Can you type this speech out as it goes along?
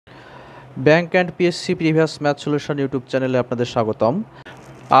Bank&Psc Previous Math Solution YouTube চ্যানেলে আপনাদের স্বাগতম।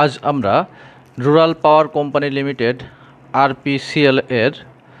 আজ আমরা রুরাল পাওয়ার কোম্পানি লিমিটেড RPCL এর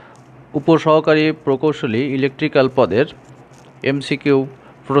উপসহকারী প্রকৌশলী ইলেকট্রিক্যাল পদের MCQ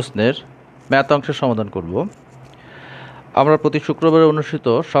প্রশ্নের ম্যাথ অংশের সমাধান করব। আমরা প্রতি শুক্রবারে অনুষ্ঠিত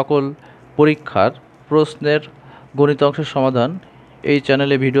সকল পরীক্ষার প্রশ্নের গণিত অংশের সমাধান এই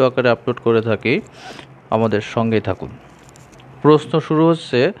চ্যানেলে ভিডিও আকারে আপলোড করে থাকি। আমাদের সঙ্গেই থাকুন। প্রশ্ন শুরু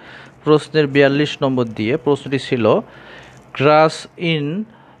হচ্ছে প্রশ্নের 42 নম্বর দিয়ে। প্রশ্নটি ছিল গ্রাস in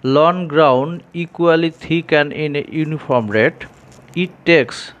loan ground equally thick and in a uniform rate, it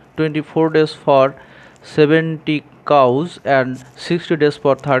takes 24 days for 70 cows and 60 days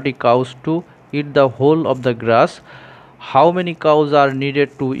for 30 cows to eat the whole of the grass. How many cows are needed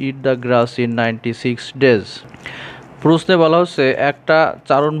to eat the grass in 96 days? প্রশ্নে বলা হচ্ছে একটা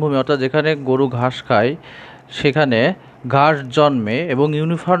চারণভূমি অর্থাৎ যেখানে গরু ঘাস খায় সেখানে ঘাস জন্মে এবং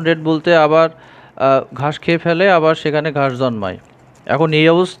ইউনিফর্ম রেট বলতে আবার ঘাস খেয়ে ফেলে আবার সেখানে ঘাস জন্মায়। এখন এই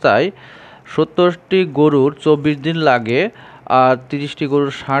অবস্থায় 70টি গরুর 24 দিন লাগে আর 30টি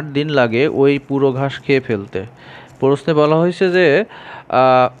গরুর 60 দিন লাগে ওই পুরো ঘাস খেয়ে ফেলতে। প্রশ্নে বলা হয়েছে যে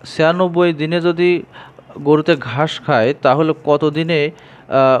 96 দিনে যদি গরুতে ঘাস খায় তাহলে কত দিনে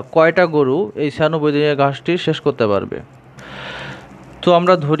কয়টা গরু এই 96 দিনের ঘাসটি শেষ করতে পারবে। তো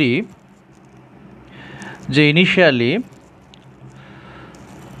আমরা ধরি যে ইনিশিয়ালি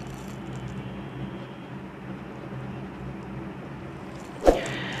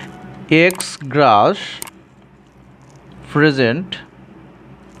এক্স গ্রাস প্রেজেন্ট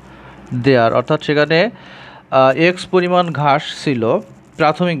দেয়ার, অর্থাৎ সেখানে এক্স পরিমাণ ঘাস ছিল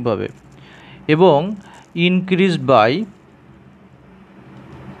প্রাথমিকভাবে এবং ইনক্রিজ বাই,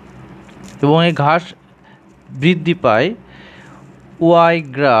 এবং এই ঘাস বৃদ্ধি পায় ওয়াই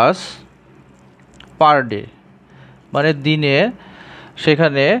গ্রাস পার ডে, মানে দিনে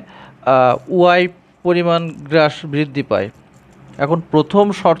সেখানে ওয়াই পরিমাণ গ্রাস বৃদ্ধি পায়। এখন প্রথম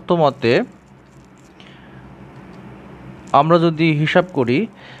শর্ত মতে আমরা যদি হিসাব করি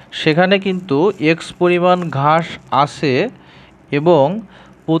সেখানে কিন্তু এক্স পরিমাণ ঘাস আছে এবং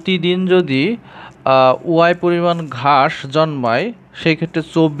প্রতিদিন যদি ওয়াই পরিমাণ ঘাস জন্মায় সেই ক্ষেত্রে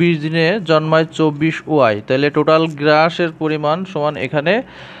 24 দিনে জন্মায় 24 ওয়াই, তাহলে টোটাল ঘাসের পরিমাণ সমান এখানে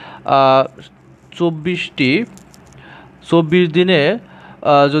 24 দিনে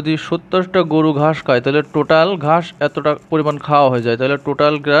যদি 70টা গরু ঘাস খায় তাহলে টোটাল ঘাস এতটা পরিমাণ খাওয়া হয়ে যায়, তাহলে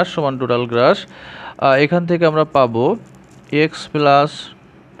টোটাল ঘাস সমান টোটাল ঘাস। এখান থেকে আমরা পাবো এক্স প্লাস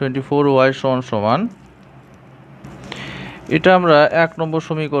 24 ওয়াই সমান, এটা আমরা 1 নম্বর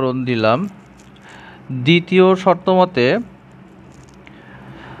সমীকরণ দিলাম। দ্বিতীয় শর্ত মতে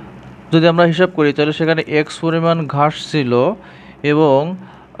যদি আমরা হিসাব করি তাহলে সেখানে এক্স পরিমাণ ঘাস ছিল এবং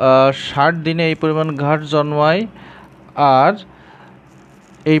 60 দিনে এই পরিমাণ ঘাস জন্মায় আর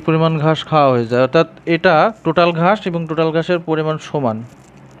এই পরিমাণ ঘাস খাওয়া হয়ে যায়, অর্থাৎ এটা টোটাল ঘাস এবং টোটাল ঘাসের পরিমাণ সমান।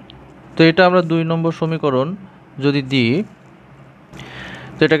 তো এটা আমরা 2 নম্বর সমীকরণ যদি দিই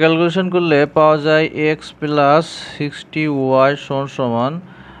তো এটা ক্যালকুলেশন করলে পাওয়া যায় এক্স প্লাস 60 ওয়াই সমান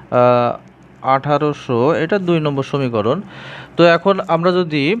 1800, এটা 2 নম্বর সমীকরণ। তো এখন আমরা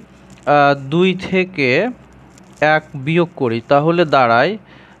যদি 2 থেকে 1 বিয়োগ করি তাহলে দাঁড়ায়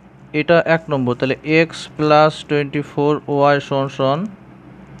এটা 1 নম্বর, তাহলে এক্স প্লাস 24 ওয়াই সমান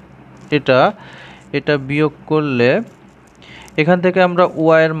এটা বিয়োগ করলে এখান থেকে আমরা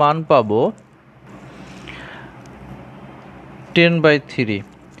ওয়াইয়ের মান পাবো 10/3।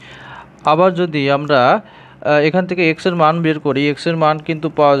 আবার যদি আমরা এখান থেকে এক্স এর মান বের করি, এক্স এর মান কিন্তু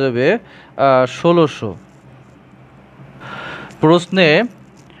পাওয়া যাবে 1600। প্রশ্নে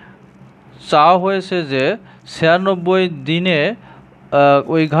চাওয়া হয়েছে যে 96 দিনে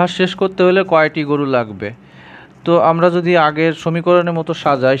ওই ঘাস শেষ করতে হলে কয়টি গরু লাগবে। তো আমরা যদি আগের সমীকরণের মতো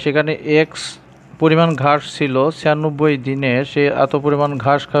সাজাই সেখানে এক্স পরিমাণ ঘাস ছিল 96 দিনে সে এত পরিমাণ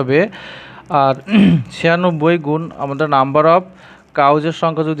ঘাস খাবে, আর 96 গুণ আমাদের নাম্বার অফ কাউজের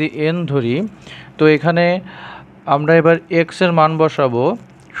সংখ্যা যদি n ধরি তো এখানে আমরা এবার এক্স এর মান বসাবো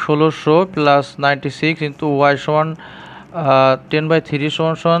 1600 প্লাস 96 ইন্টু ওয়াই সমান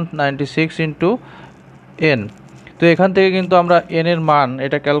 10/3 সমান 96 ইন্টু n। তো এখান থেকে কিন্তু আমরা n এর মান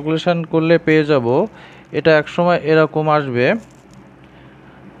এটা ক্যালকুলেশন করলে পেয়ে যাব, এটা একসময় এরকম আসবে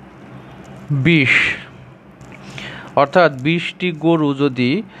 20, অর্থাৎ 20টি গরু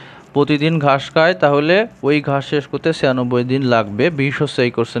যদি প্রতিদিন ঘাস খায় তাহলে ওই ঘাস শেষ করতে 96 দিন লাগবে। 20 হচ্ছে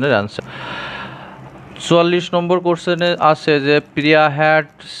এই কোশ্চেনের অ্যান্সার। 44 নম্বর কোশ্চেনে আছে যে প্রিয়া হ্যাড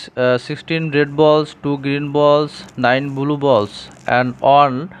 16 রেড বলস, 2 গ্রিন বলস, 9 ব্লু বলস and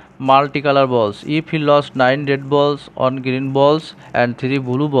 1 multicolor balls. If he lost 9 red balls, 1 green balls and 3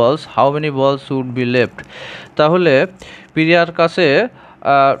 blue balls, how many balls would be left? তাহলে প্রিয়ার কাছে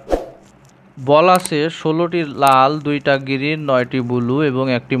বল আছে 16টি লাল, 2টা গ্রিন, 9টি ব্লু এবং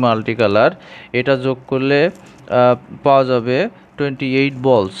 1টি মাল্টি কালার। এটা যোগ করলে পাওয়া যাবে 28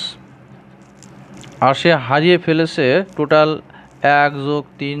 বলস। আর সে হারিয়ে ফেলেছে টোটাল 1 যোগ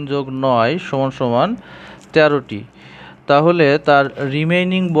 3 যোগ 9 সমান সমান 13টি। তাহলে তার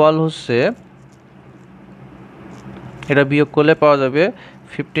রিমেইনিং বল হচ্ছে, এটা বিয়োগ করলে পাওয়া যাবে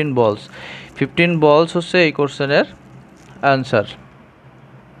 15 বলস। 15 বলস হচ্ছে এই কোশ্চেনের অ্যান্সার।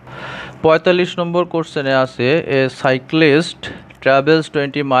 45 নম্বর কোশ্চেনে আছে এ cyclist travels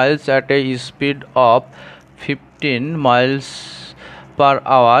 20 miles at a speed of 15 miles per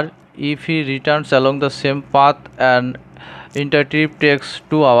hour if he returns along the same path and intertrip takes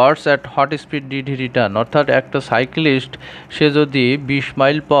 2 hours at what speed did he return। অর্থাৎ একটা সাইক্লিস্ট সে যদি 20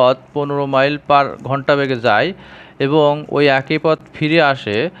 মাইল পথ 15 মাইল পার ঘন্টা বেগে যায় এবং ওই একই পথ ফিরে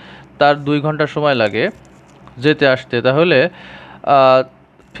আসে, তার 2 ঘন্টা সময় লাগে যেতে আসতে, তাহলে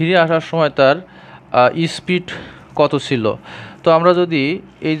ফিরে আসার সময় তার স্পিড কত ছিল। তো আমরা যদি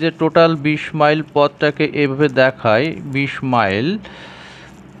এই যে টোটাল 20 মাইল পথটাকে এভাবে দেখাই, 20 মাইল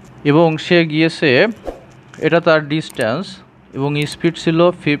এবং সে গিয়েছে, এটা তার ডিস্টেন্স এবং স্পিড ছিল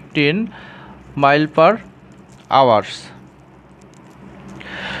 15 মাইল পার আওয়ার্স।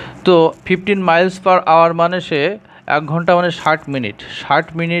 তো 15 মাইলস পার আওয়ার মানে সে 1 ঘন্টা মানে 60 মিনিট, 60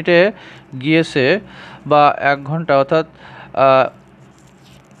 মিনিটে গিয়েছে, বা 1 ঘন্টা অর্থাৎ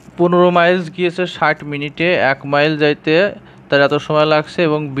 15 মাইলস গিয়েছে 60 মিনিটে। 1 মাইল যাইতে তার এত সময় লাগছে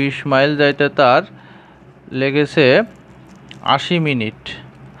এবং 20 মাইল যাইতে তার লেগেছে 80 মিনিট।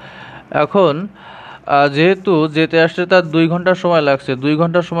 এখন যেহেতু যেতে আসতে তার 2 ঘন্টা সময় লাগছে, 2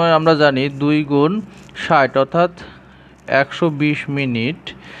 ঘন্টা সময় আমরা জানি 2 গুণ 60 অর্থাৎ 120 মিনিট,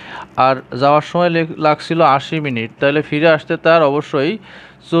 আর যাওয়ার সময় লাগছিল 80 মিনিট, তাহলে ফিরে আসতে তার অবশ্যই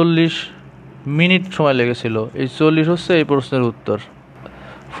 40 মিনিট সময় লেগেছিল। এই 40 হচ্ছে এই প্রশ্নের উত্তর।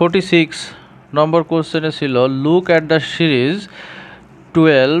 46 নম্বর কোশ্চেনে ছিল লুক অ্যাট দ্য সিরিজ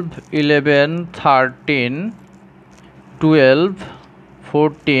 12, 11, 13, 12,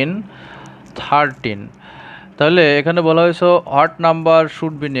 14, 13। তাহলে এখানে বলা হয়েছে what number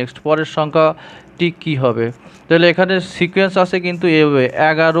should be next, পরের সংখ্যাটি কী হবে। তাহলে এখানে সিকোয়েন্স আছে কিন্তু এভাবে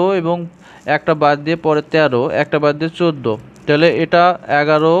 11 এবং একটা বাদ দিয়ে পরে 13, একটা বাদ দিয়ে 14, তাহলে এটা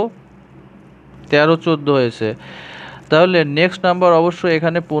 11, 13, 14 হয়েছে। তাহলে নেক্সট নাম্বার অবশ্যই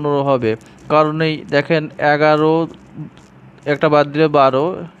এখানে 15 হবে, কারণ এই দেখেন 11, একটা বাদ দিলে 12,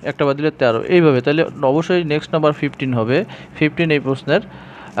 একটা বাদ দিলে 13, এইভাবে। তাহলে অবশ্যই নেক্সট নাম্বার 15 হবে। 15 এই প্রশ্নের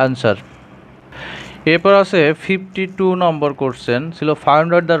অ্যান্সার। এরপর আছে 52 নম্বর কোশ্চেন ছিল find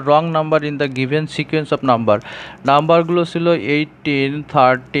out the wrong number in the given sequence of number. নাম্বারগুলো ছিল 18,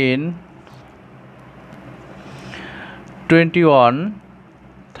 13, 21,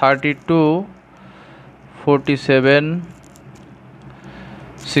 32, 47,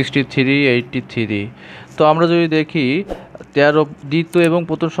 63, 83। তো আমরা যদি দেখি 13 দ্বিতীয় এবং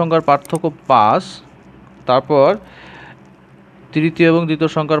প্রথম সংখ্যার পার্থক্য 5, তারপর তৃতীয় এবং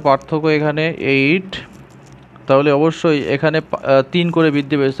দ্বিতীয় সংখ্যার পার্থক্য এখানে 8, তাহলে অবশ্যই এখানে 3 করে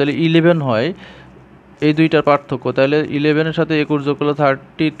বৃদ্ধি পেয়েছে, তাহলে 11 হয় এই দুইটার পার্থক্য। তাহলে 11-এর সাথে 21 যোগ করলে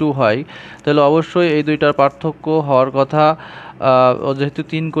 32 হয়, তাহলে অবশ্যই এই দুইটার পার্থক্য হওয়ার কথা, যেহেতু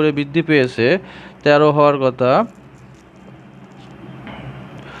 3 করে বৃদ্ধি পেয়েছে 13 হওয়ার কথা,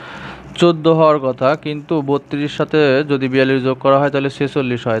 14 হওয়ার কথা, কিন্তু 32 সাথে যদি 42 যোগ করা হয় তাহলে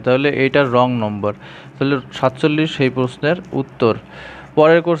 46 হয়, তাহলে এইটার রং নম্বর, তাহলে 47 সেই প্রশ্নের উত্তর।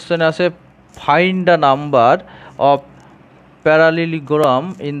 পরের কোশ্চেন আছে find the number of প্যারালিলোগ্রাম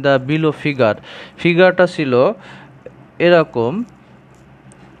in the below figure. ফিগারটা ছিল এরকম,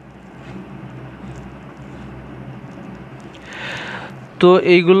 তো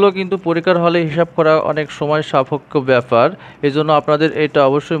এইগুলো কিন্তু পরীক্ষার হলে হিসাব করা অনেক সময় সাপেক্ষ ব্যাপার, এই জন্য আপনাদের এটা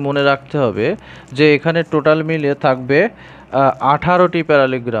অবশ্যই মনে রাখতে হবে যে এখানে টোটাল মিলে থাকবে 18টি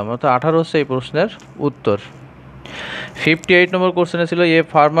প্যারালিগ্রাম, অর্থাৎ 18 হচ্ছে এই প্রশ্নের উত্তর। 58 নম্বর কোশ্চেনে ছিল a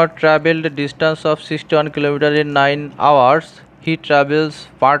farmer travelled distance of 61 kilometre in 9 hours, he travels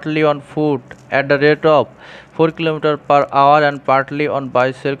partly on foot at the rate of 4 kilometers per hour and partly on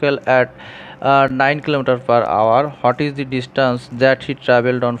bicycle at 9 kilometers per hour. What is the distance that he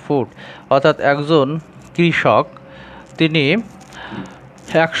traveled on foot? অর্থাৎ একজন কৃষক তিনি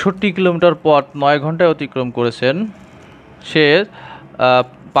 61 kilometre পথ 9 ঘন্টায় অতিক্রম করেছেন। সে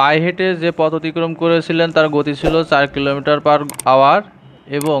পায়ে হেঁটে যে পথ অতিক্রম করেছিলেন তার গতি ছিল 4 কিলোমিটার পার আওয়ার,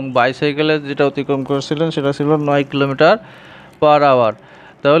 এবং বাইসাইকেলে যেটা অতিক্রম করেছিলেন সেটা ছিল 9 কিলোমিটার পার আওয়ার।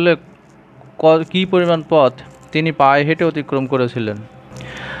 তাহলে কী পরিমাণ পথ তিনি পায়ে হেঁটে অতিক্রম করেছিলেন।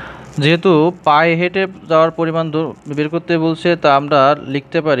 যেহেতু পায়ে হেঁটে যাওয়ার পরিমাণ বের করতে বলছে, তা আমরা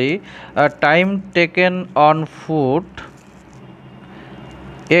লিখতে পারি time taken on foot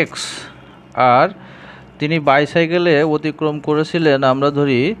x আর তিনি বাইসাইকেলে অতিক্রম করেছিলেন আমরা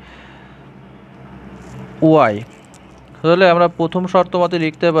ধরি ওয়াই। তাহলে আমরা প্রথম শর্ত মতে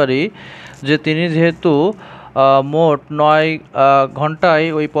লিখতে পারি যে তিনি যেহেতু মোট 9 ঘন্টায়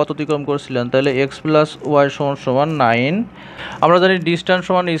ওই পথ অতিক্রম করেছিলেন, তাহলে এক্স প্লাস ওয়াই সমান 9। আমরা জানি ডিস্ট্যান্স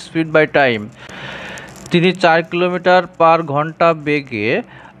সমান স্পিড বাই টাইম। তিনি 4 কিলোমিটার পার ঘন্টা বেগে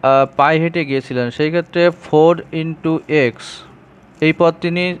পায়ে হেঁটে গিয়েছিলেন, সেই ক্ষেত্রে 4 ইন্টু এক্স এই পথ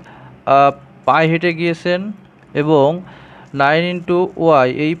তিনি পায়ে হেঁটে গিয়েছেন, এবং 9 ইন্টু ওয়াই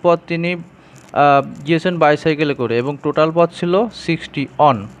এই পথ তিনি গিয়েছেন বাইসাইকেলে করে, এবং টোটাল পথ ছিল 60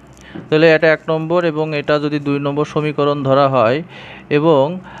 অন। তাহলে এটা 1 নম্বর, এবং এটা যদি 2 নম্বর সমীকরণ ধরা হয়, এবং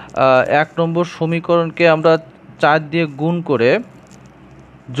 1 নম্বর সমীকরণকে আমরা 4 দিয়ে গুণ করে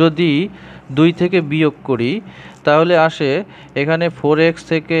যদি 2 থেকে বিয়োগ করি, তাহলে আসে এখানে 4x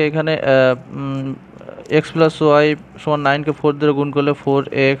থেকে এখানে এক্স প্লাস ওয়াই সমান 9কে 4 দিয়ে গুণ করলে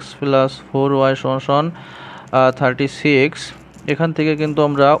 4x প্লাস 4y সমান 36। এখান থেকে কিন্তু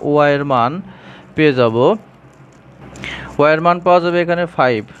আমরা ওয়াই এর মান পেয়ে যাব। ওয়াই এর মান পাওয়া যাবে এখানে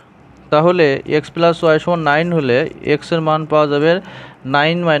 5। তাহলে এক্স প্লাস ওয়াই সমান 9 হলে এক্স এর মান পাওয়া যাবে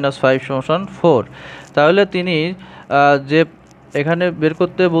 9 মাইনাস 5 সমান 4। তাহলে তিনি যে এখানে বের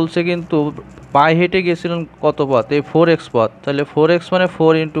করতে বলছে, কিন্তু পায়ে হেঁটে গিয়েছিলেন কত পথ, এই 4x পথ। তাহলে 4x মানে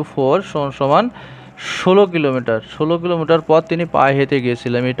 4 ইন্টু 4 সমান 16 কিলোমিটার। 16 কিলোমিটার পথ তিনি পায়ে হেঁটে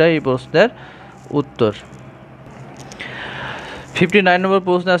গিয়েছিলেন। এটাই এই প্রশ্নের উত্তর। 59 নম্বর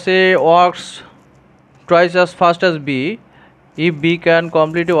প্রশ্ন আছে, works twice as fast as B if B can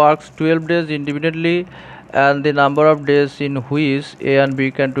complete works 12 days independently and the number of days in which A and B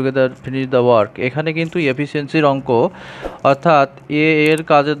can together finish the work। এখানে কিন্তু এফিসিয়েন্সির অঙ্ক, অর্থাৎ এ এর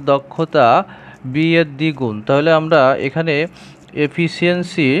কাজের দক্ষতা বি এর দ্বিগুণ। তাহলে আমরা এখানে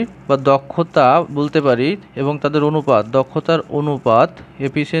এফিসিয়েন্সি বা দক্ষতা বলতে পারি, এবং তাদের অনুপাত, দক্ষতার অনুপাত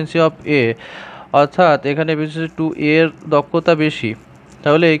এফিসিয়েন্সি অফ এ, অর্থাৎ এখানে এফিসিয়েন্সি টু এর দক্ষতা বেশি।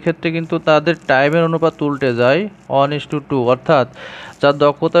 তাহলে এই ক্ষেত্রে কিন্তু তাদের টাইমের অনুপাত উল্টে যায় 1:2, অর্থাৎ যার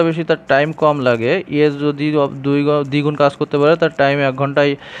দক্ষতা বেশি তার টাইম কম লাগে। এর যদি দ্বিগুণ কাজ করতে পারে তার টাইম 1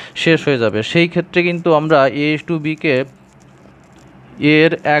 ঘন্টায় শেষ হয়ে যাবে। সেই ক্ষেত্রে কিন্তু আমরা A/B-কে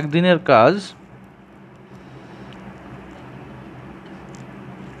এর একদিনের কাজ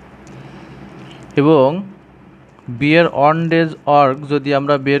এবং বি এর অন ডেজ ওয়ার্ক যদি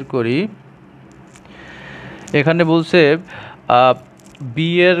আমরা বের করি, এখানে বলছে বি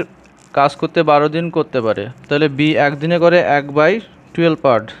এর কাজ করতে 12 দিন করতে পারে, তাহলে বি একদিনে করে 1/12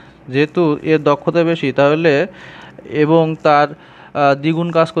 পার্ট। যেহেতু এর দক্ষতা বেশি তাহলে এবং তার দ্বিগুণ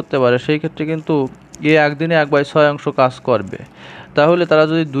কাজ করতে পারে, সেই ক্ষেত্রে কিন্তু এ একদিনে 1/6 অংশ কাজ করবে। তাহলে তারা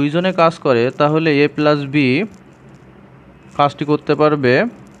যদি দুইজনে কাজ করে তাহলে এ প্লাস বি কাজটি করতে পারবে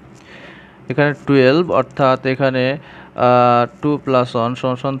এখানে 12, অর্থাৎ এখানে 2 + 1 =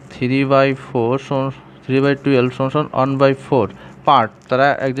 3/4 3/12 = 1/4 পার্ট তারা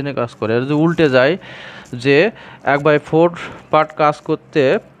একদিনে কাজ করে। যদি উল্টে যায় যে 1/4 পার্ট কাজ করতে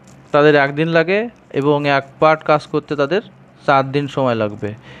তাদের 1 দিন লাগে এবং 1 পার্ট কাজ করতে তাদের 4 দিন সময় লাগবে।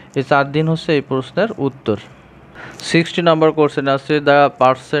 এই 4 দিন হচ্ছে এই প্রশ্নের উত্তর। 60 নম্বর কোশ্চেন আছে, the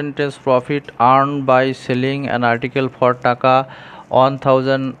percentage profit earn by selling an article for টাকা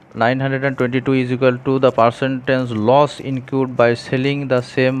 1922 is equal to the percentage loss incurred by selling the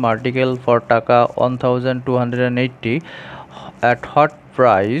same article for টাকা 1280 at what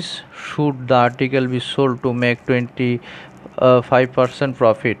price should the article be sold to make 25%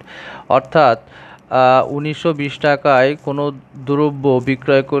 profit। অর্থাৎ 1920 টাকায় কোনো দ্রব্য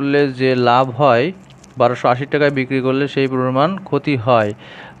বিক্রয় করলে যে লাভ হয় 1280 টাকায় বিক্রি করলে সেই পরিমাণ ক্ষতি হয়।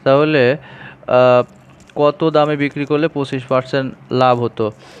 তাহলে কত দামে বিক্রি করলে 25% লাভ হতো।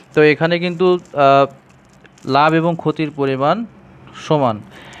 তো এখানে কিন্তু লাভ এবং ক্ষতির পরিমাণ সমান।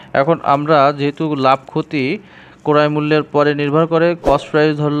 এখন আমরা যেহেতু লাভ ক্ষতি ক্রয় মূল্যের পরে নির্ভর করে কস্ট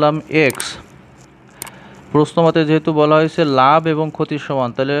প্রাইস ধরলাম এক্স। প্রশ্নমতে যেহেতু বলা হয়েছে লাভ এবং ক্ষতির সমান,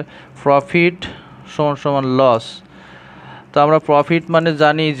 তাহলে প্রফিট সমান লস। তো আমরা প্রফিট মানে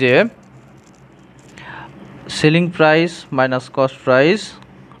জানি যে selling price minus cost price,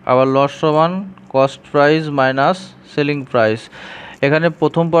 আবার লস সমান cost price minus selling price. এখানে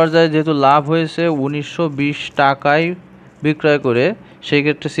প্রথম পর্যায়ে যেহেতু লাভ হয়েছে 1920 টাকায় বিক্রয় করে, সেই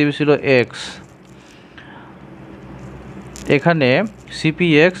ক্ষেত্রে সিপি ছিল এক্স, এখানে সিপি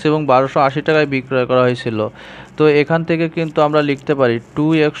এক্স এবং 1280 টাকায় বিক্রয় করা হয়েছিল। তো এখান থেকে কিন্তু আমরা লিখতে পারি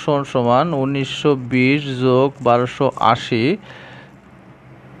 2x সমান 1920 যোগ 1280,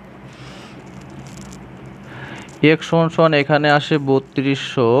 এক্স সমান এখানে আসে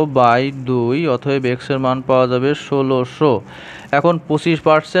 3200/2, অতএব এক্স এর মান পাওয়া যাবে 1600। এখন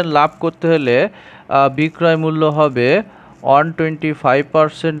 25% লাভ করতে হলে বিক্রয় মূল্য হবে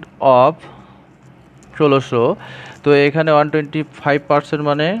 125% অফ 1600। তো এখানে 125%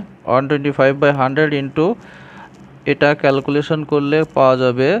 মানে 125/100 ইন্টু এটা ক্যালকুলেশন করলে পাওয়া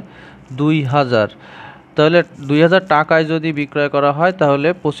যাবে 2000। তাহলে 2000 টাকায় যদি বিক্রয় করা হয় তাহলে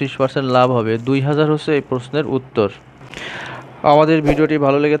 25% লাভ হবে। 2000 হচ্ছে এই প্রশ্নের উত্তর। আমাদের ভিডিওটি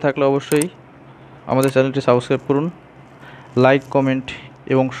ভালো লেগে থাকলে অবশ্যই আমাদের চ্যানেলটি সাবস্ক্রাইব করুন, লাইক, কমেন্ট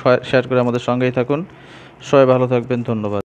এবং শেয়ার করে আমাদের সঙ্গেই থাকুন। সবাই ভালো থাকবেন, ধন্যবাদ।